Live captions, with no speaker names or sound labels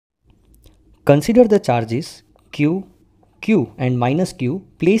Consider the charges Q, Q and minus Q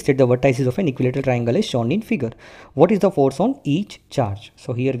placed at the vertices of an equilateral triangle as shown in figure. What is the force on each charge?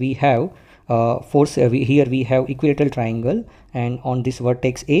 So here we have here we have equilateral triangle, and on this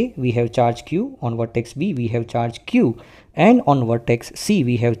vertex A we have charge Q, on vertex B we have charge Q, and on vertex C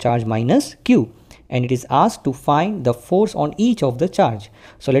we have charge minus Q, and it is asked to find the force on each of the charge.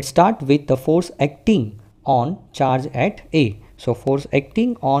 So let's start with the force acting on charge at A. So force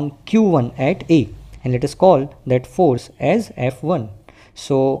acting on Q1 at A, and let us call that force as F1.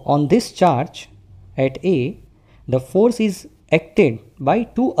 So on this charge at A, the force is acted by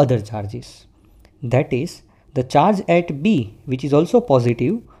two other charges, that is the charge at B, which is also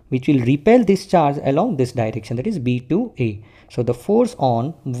positive, which will repel this charge along this direction, that is B to A. So the force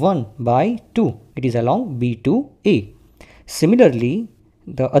on 1 by 2, it is along B to A. Similarly,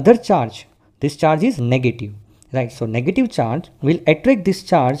 the other charge, this charge is negative, right? So negative charge will attract this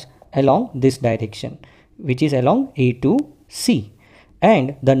charge along this direction, which is along A to C,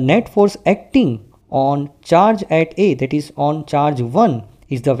 and the net force acting on charge at A, that is on charge 1,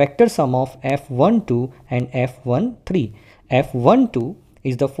 is the vector sum of F12 and F13. F12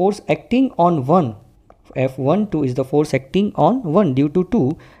 is the force acting on 1, F12 is the force acting on 1 due to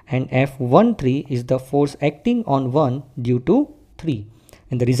 2, and F13 is the force acting on 1 due to 3,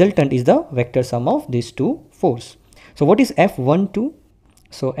 and the resultant is the vector sum of these two force. So what is F12?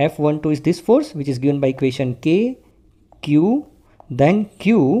 So F12 is this force, which is given by equation K, Q, then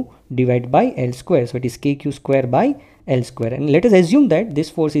Q divided by L square. So it is KQ square by L square, and let us assume that this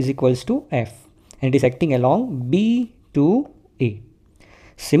force is equals to F, and it is acting along B to A.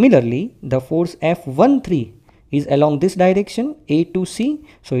 Similarly, the force F13 is along this direction, A to C.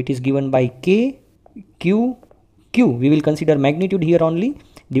 So it is given by K, Q, Q. We will consider magnitude here only,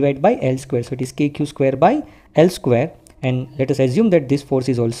 divided by L square. So it is KQ square by L square, and let us assume that this force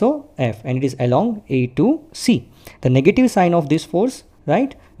is also F, and it is along A to C. The negative sign of this force,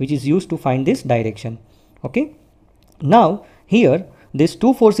 right, which is used to find this direction. Okay. Now here these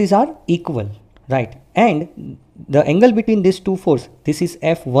two forces are equal, right, and the angle between these two forces, this is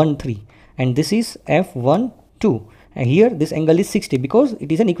F13 and this is F12, and here this angle is 60 because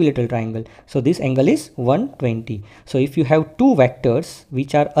it is an equilateral triangle. So this angle is 120. So if you have two vectors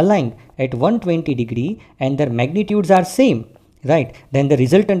which are aligned at 120 degree and their magnitudes are same, right, then the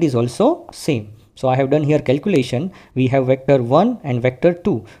resultant is also same. So I have done here calculation. We have vector 1 and vector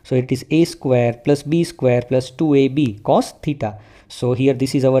 2. So it is a square plus b square plus 2ab cos theta. So here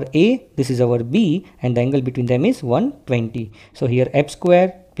this is our A, this is our B, and the angle between them is 120. So here f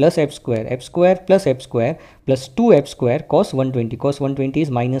square plus f square, f square plus f square plus 2f square cos 120. Cos 120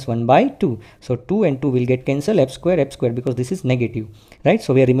 is minus 1 by 2. So 2 and 2 will get cancelled, f square because this is negative, right?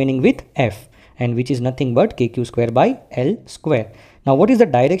 So we are remaining with f, and which is nothing but kq square by L square. Now what is the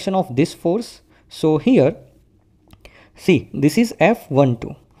direction of this force? So here, see, this is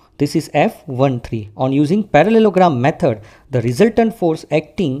F12, this is F13. On using parallelogram method, the resultant force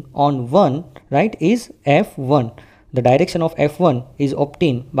acting on 1, right, is F1. The direction of F1 is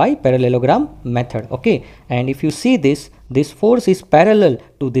obtained by parallelogram method. Okay, and if you see this force is parallel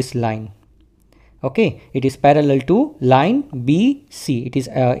to this line. Okay, it is parallel to line BC. It is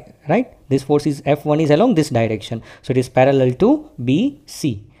right. This force is F1 is along this direction, so it is parallel to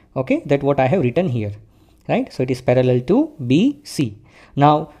BC. Okay, that's what I have written here, right? So it is parallel to BC.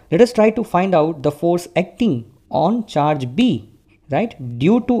 Now let us try to find out the force acting on charge B, right,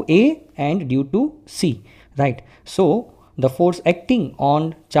 due to A and due to C, right? So the force acting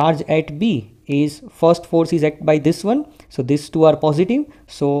on charge at B is, first force is acted by this one, so these two are positive,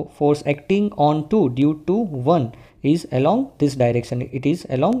 so force acting on 2 due to 1 is along this direction, it is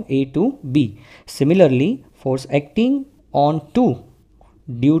along A to B. Similarly, force acting on 2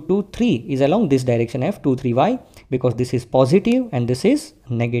 due to 3 is along this direction, F23. Why? Because this is positive and this is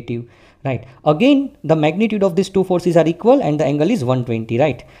negative, right? Again, the magnitude of these two forces are equal and the angle is 120,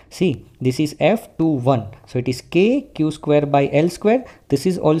 right? See, this is F21, so it is kq square by L square. This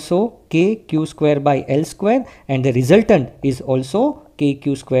is also kq square by L square, and the resultant is also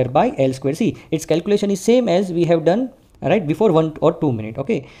kq square by L square. See, its calculation is same as we have done, right, before 1 or 2 minutes.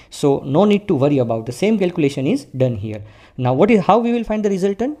 Okay, so no need to worry about, the same calculation is done here. Now how we will find the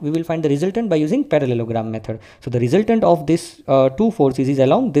resultant? We will find the resultant by using parallelogram method. So the resultant of this two forces is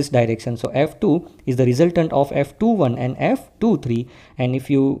along this direction, so F2 is the resultant of F21 and F23, and if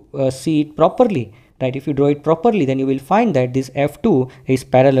you see it properly, right, if you draw it properly, then you will find that this F2 is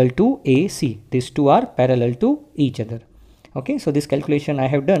parallel to AC. These two are parallel to each other. Okay, so this calculation I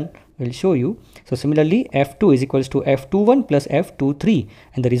have done We'll show you. So similarly, F2 is equals to F21 plus F23,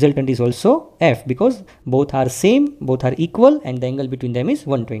 and the resultant is also F, because both are same, both are equal, and the angle between them is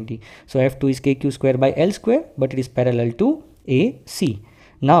 120. So F2 is KQ square by L square, but it is parallel to AC.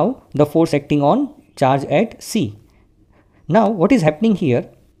 Now the force acting on charge at C. Now what is happening here?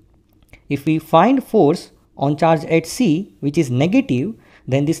 If we find force on charge at C which is negative,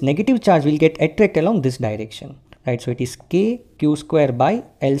 then this negative charge will get attracted along this direction, right? So it is KQ square by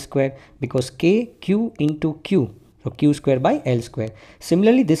L square, because KQ into Q, so Q square by L square.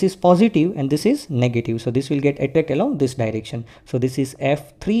 Similarly, this is positive and this is negative, so this will get attracted along this direction. So this is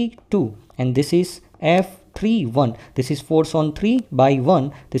F32 and this is F31. This is force on 3 by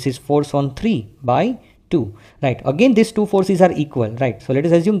 1, this is force on 3 by 2, right? Again, these two forces are equal, right? So let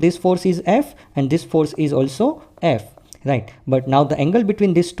us assume this force is F and this force is also F, right? But now the angle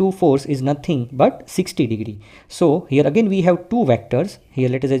between these two forces is nothing but 60 degree. So here again we have two vectors. Here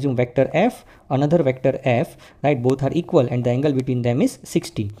let us assume vector F, another vector F, right? Both are equal and the angle between them is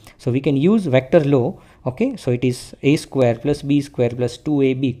 60. So we can use vector law. Okay, so it is a square plus b square plus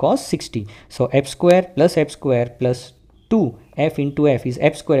 2ab cos 60. So f square plus 2 f into f is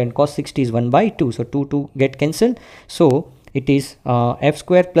f square, and cos 60 is 1 by 2. So 2 get cancelled. So it is f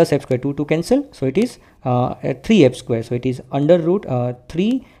square plus f square, 2 cancel. So it is 3f square. So it is under root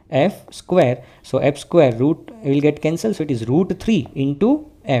 3f square. So f square root will get cancelled. So it is root 3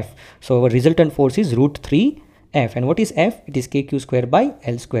 into f. So our resultant force is root 3 f. And what is f? It is kq square by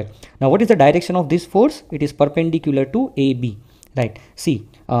L square. Now what is the direction of this force? It is perpendicular to AB. Right, see,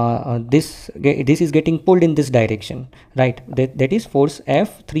 this is getting pulled in this direction, right? That is force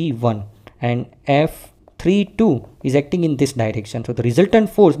F31, and F32 is acting in this direction. So the resultant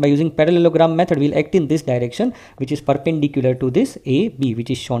force by using parallelogram method will act in this direction, which is perpendicular to this AB, which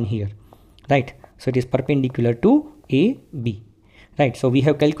is shown here, right? So it is perpendicular to AB. Right, so we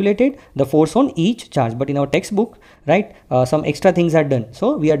have calculated the force on each charge, but in our textbook, right, some extra things are done,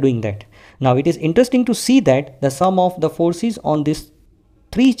 so we are doing that. Now it is interesting to see that the sum of the forces on these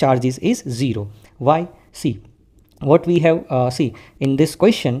three charges is 0. Why? See, what we have, see in this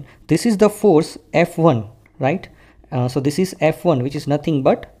question, this is the force F1, right? So this is F1, which is nothing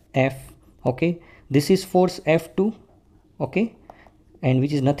but F. Okay, this is force F2, okay, and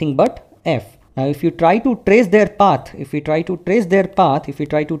which is nothing but F. Now if you try to trace their path, if we try to trace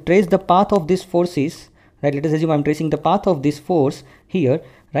the path of these forces, right, let us assume I'm tracing the path of this force here,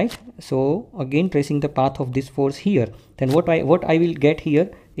 right? So again tracing the path of this force here, then what I will get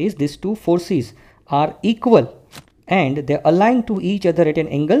here is these two forces are equal and they align to each other at an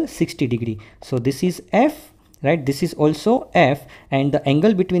angle 60 degree. So this is F, right? This is also F, and the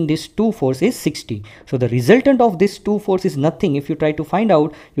angle between these two forces is 60. So the resultant of this two force is nothing. If you try to find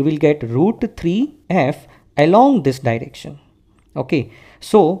out, you will get root 3F along this direction. Okay,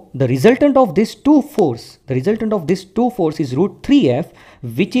 so the resultant of this two force is root 3F,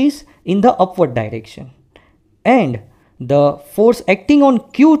 which is in the upward direction, and the force acting on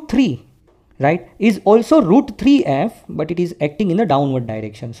Q3, right, is also root 3F, but it is acting in the downward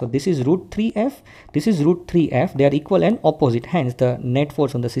direction. So this is root 3F, this is root 3F, they are equal and opposite, hence the net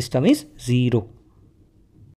force on the system is 0.